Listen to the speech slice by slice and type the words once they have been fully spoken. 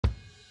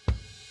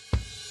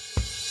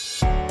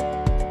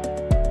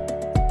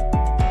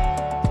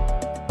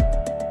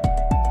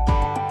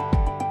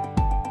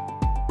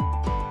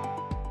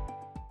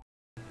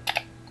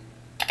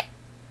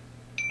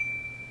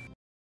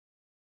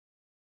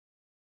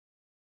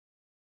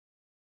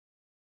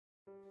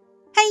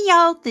Hey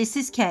y'all, this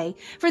is Kay.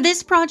 For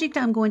this project,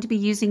 I'm going to be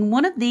using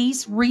one of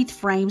these wreath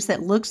frames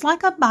that looks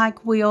like a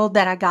bike wheel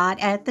that I got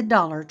at the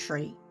Dollar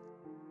Tree.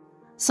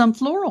 Some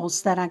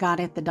florals that I got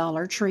at the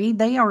Dollar Tree,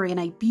 they are in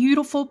a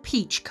beautiful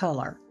peach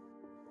color.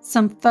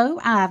 Some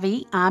faux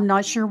ivy, I'm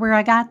not sure where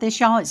I got this,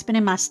 y'all. It's been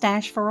in my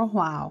stash for a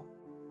while.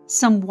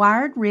 Some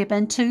wired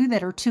ribbon, two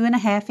that are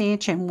 2.5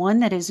 inch and one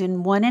that is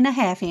in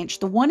 1.5 inch.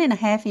 The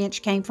 1.5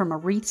 inch came from a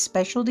wreath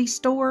specialty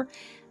store.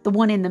 The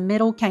one in the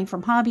middle came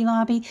from Hobby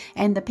Lobby,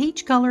 and the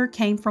peach color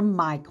came from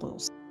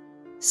Michael's.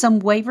 Some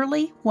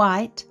Waverly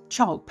white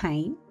chalk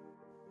paint.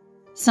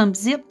 Some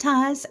zip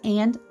ties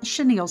and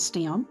chenille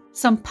stem.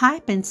 Some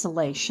pipe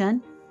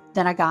insulation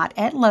that I got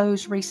at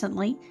Lowe's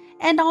recently,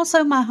 and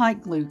also my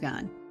hot glue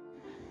gun.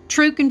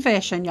 True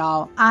confession,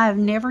 y'all, I have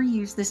never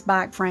used this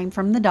bike frame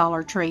from the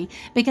Dollar Tree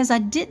because I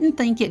didn't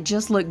think it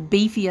just looked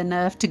beefy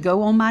enough to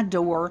go on my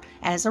door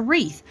as a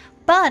wreath.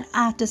 But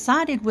I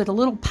decided with a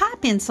little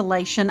pipe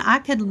insulation, I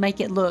could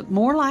make it look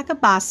more like a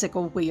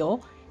bicycle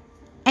wheel,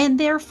 and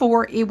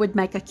therefore it would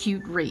make a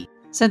cute wreath.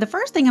 So the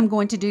first thing I'm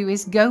going to do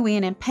is go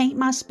in and paint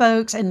my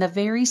spokes in the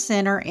very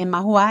center in my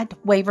white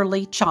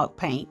Waverly chalk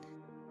paint.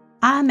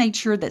 I made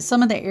sure that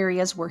some of the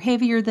areas were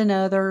heavier than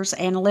others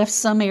and left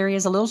some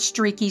areas a little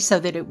streaky so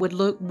that it would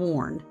look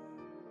worn.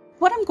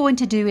 What I'm going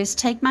to do is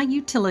take my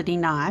utility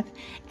knife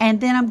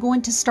and then I'm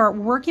going to start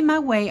working my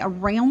way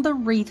around the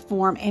wreath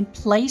form and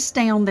place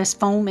down this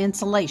foam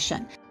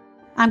insulation.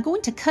 I'm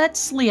going to cut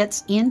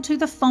slits into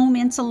the foam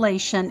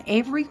insulation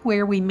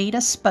everywhere we meet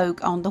a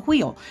spoke on the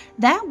wheel.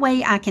 That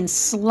way I can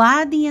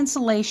slide the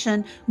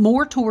insulation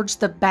more towards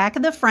the back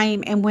of the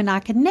frame, and when I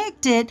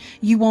connect it,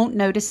 you won't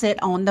notice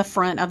it on the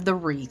front of the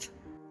wreath.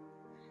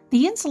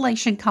 The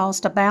insulation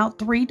cost about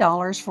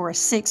 $3 for a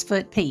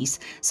 6-foot piece,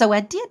 so I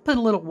did put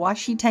a little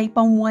washi tape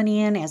on one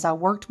end as I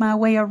worked my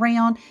way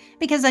around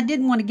because I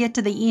didn't want to get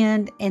to the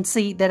end and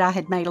see that I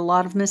had made a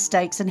lot of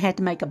mistakes and had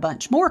to make a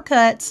bunch more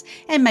cuts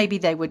and maybe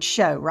they would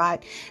show,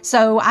 right?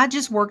 So I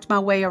just worked my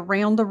way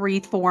around the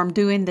wreath form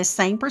doing this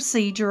same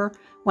procedure.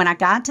 When I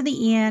got to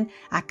the end,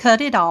 I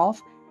cut it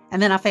off, and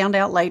then I found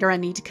out later I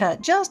need to cut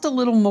just a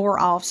little more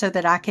off so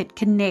that I could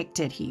connect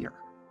it here.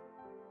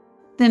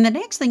 Then the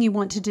next thing you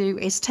want to do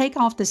is take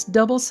off this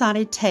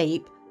double-sided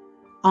tape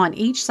on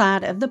each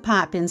side of the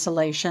pipe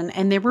insulation,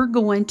 and then we're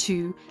going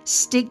to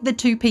stick the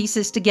two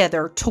pieces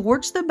together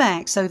towards the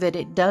back so that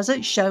it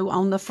doesn't show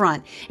on the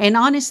front. And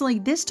honestly,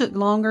 this took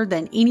longer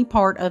than any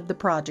part of the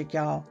project,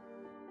 y'all.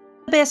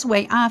 The best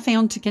way I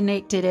found to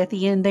connect it at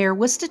the end there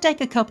was to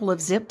take a couple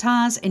of zip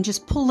ties and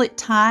just pull it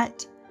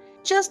tight,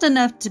 just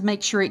enough to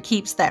make sure it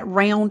keeps that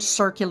round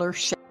circular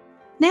shape.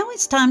 Now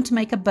it's time to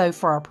make a bow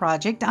for our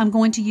project. I'm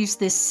going to use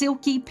this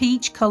silky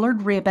peach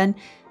colored ribbon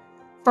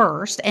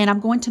first, and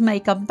I'm going to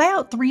make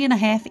about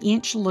 3.5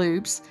 inch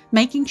loops,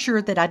 making sure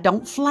that I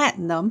don't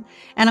flatten them.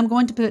 And I'm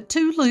going to put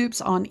 2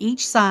 loops on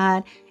each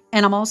side,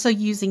 and I'm also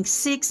using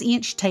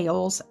 6-inch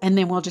tails, and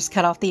then we'll just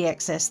cut off the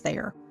excess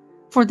there.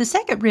 For the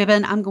second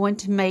ribbon, I'm going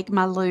to make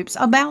my loops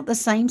about the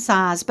same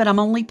size, but I'm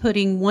only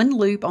putting 1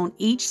 loop on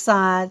each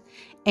side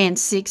and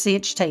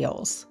 6-inch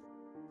tails.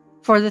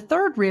 For the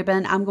third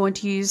ribbon, I'm going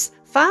to use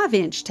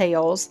 5-inch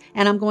tails,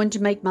 and I'm going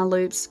to make my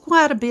loops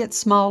quite a bit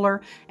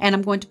smaller, and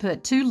I'm going to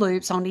put 2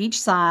 loops on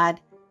each side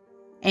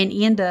and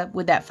end up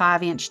with that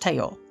 5-inch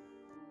tail.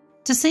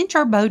 To cinch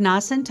our bow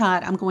nice and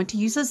tight, I'm going to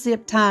use a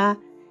zip tie,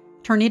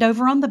 turn it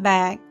over on the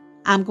back.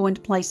 I'm going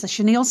to place a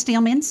chenille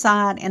stem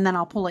inside, and then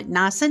I'll pull it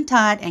nice and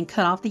tight and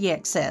cut off the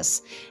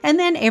excess. And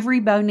then every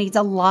bow needs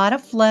a lot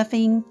of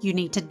fluffing. You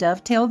need to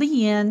dovetail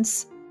the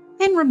ends.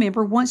 And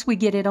remember, once we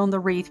get it on the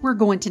wreath, we're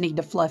going to need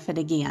to fluff it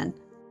again.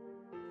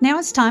 Now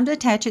it's time to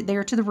attach it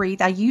there to the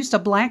wreath. I used a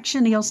black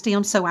chenille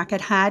stem so I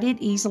could hide it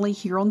easily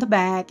here on the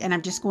back, and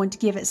I'm just going to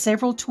give it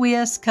several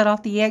twists, cut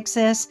off the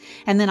excess,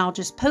 and then I'll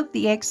just poke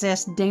the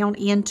excess down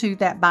into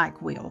that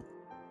bike wheel.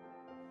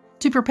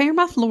 To prepare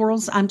my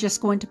florals, I'm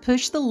just going to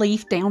push the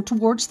leaf down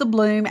towards the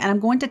bloom, and I'm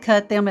going to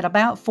cut them at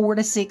about 4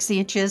 to 6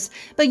 inches,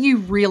 but you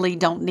really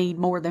don't need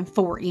more than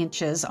 4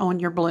 inches on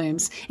your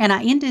blooms. And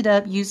I ended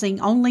up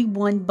using only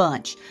 1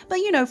 bunch, but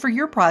you know, for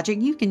your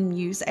project, you can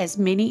use as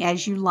many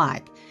as you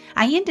like.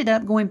 I ended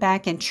up going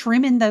back and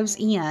trimming those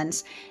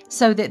ends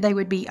so that they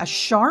would be a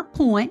sharp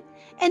point,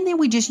 and then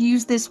we just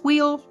use this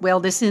wheel,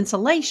 well, this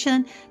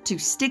insulation, to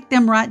stick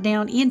them right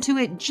down into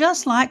it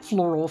just like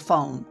floral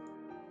foam.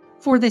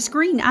 For this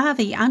green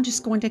ivy, I'm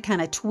just going to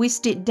kind of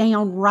twist it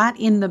down right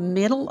in the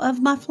middle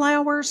of my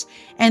flowers,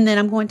 and then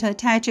I'm going to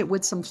attach it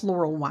with some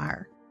floral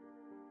wire.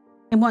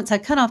 And once I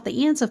cut off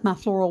the ends of my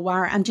floral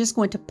wire, I'm just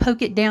going to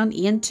poke it down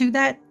into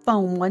that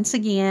foam once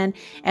again,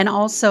 and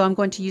also I'm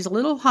going to use a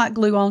little hot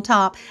glue on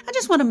top. I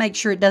just want to make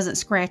sure it doesn't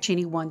scratch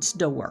anyone's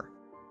door.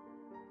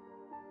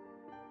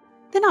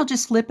 Then I'll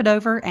just flip it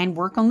over and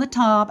work on the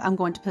top. I'm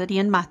going to put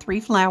in my 3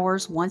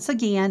 flowers once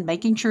again,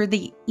 making sure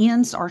the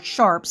ends are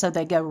sharp so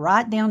they go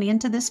right down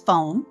into this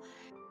foam.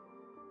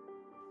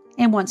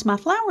 And once my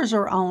flowers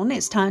are on,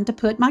 it's time to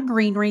put my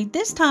green wreath.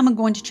 This time I'm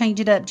going to change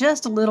it up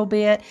just a little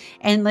bit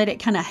and let it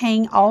kind of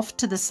hang off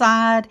to the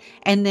side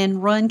and then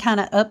run kind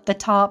of up the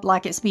top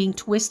like it's being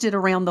twisted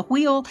around the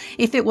wheel.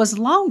 If it was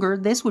longer,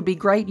 this would be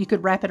great. You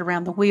could wrap it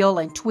around the wheel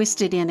and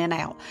twist it in and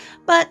out.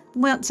 But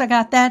once I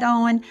got that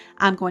on,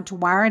 I'm going to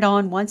wire it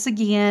on once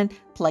again,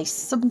 place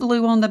some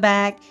glue on the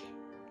back,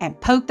 and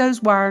poke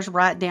those wires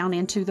right down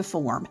into the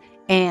form.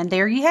 And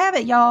there you have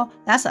it, y'all.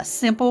 That's a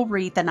simple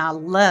wreath and I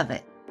love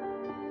it.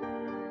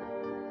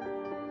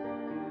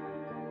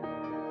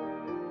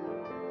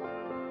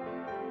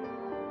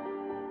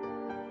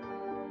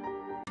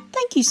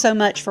 Thank you so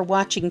much for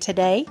watching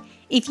today.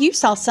 If you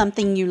saw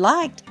something you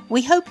liked,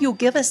 we hope you'll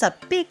give us a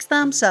big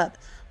thumbs up.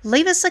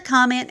 Leave us a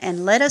comment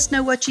and let us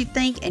know what you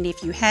think and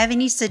if you have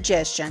any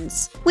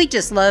suggestions. We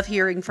just love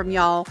hearing from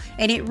y'all,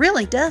 and it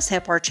really does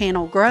help our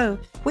channel grow.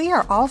 We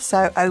are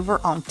also over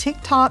on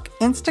TikTok,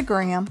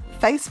 Instagram,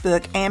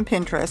 Facebook, and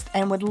Pinterest,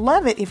 and would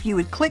love it if you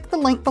would click the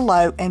link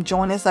below and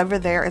join us over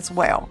there as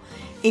well.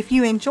 If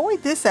you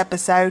enjoyed this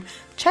episode,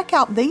 check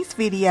out these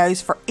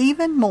videos for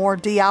even more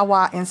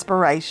DIY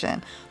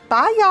inspiration.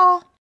 Bye, y'all!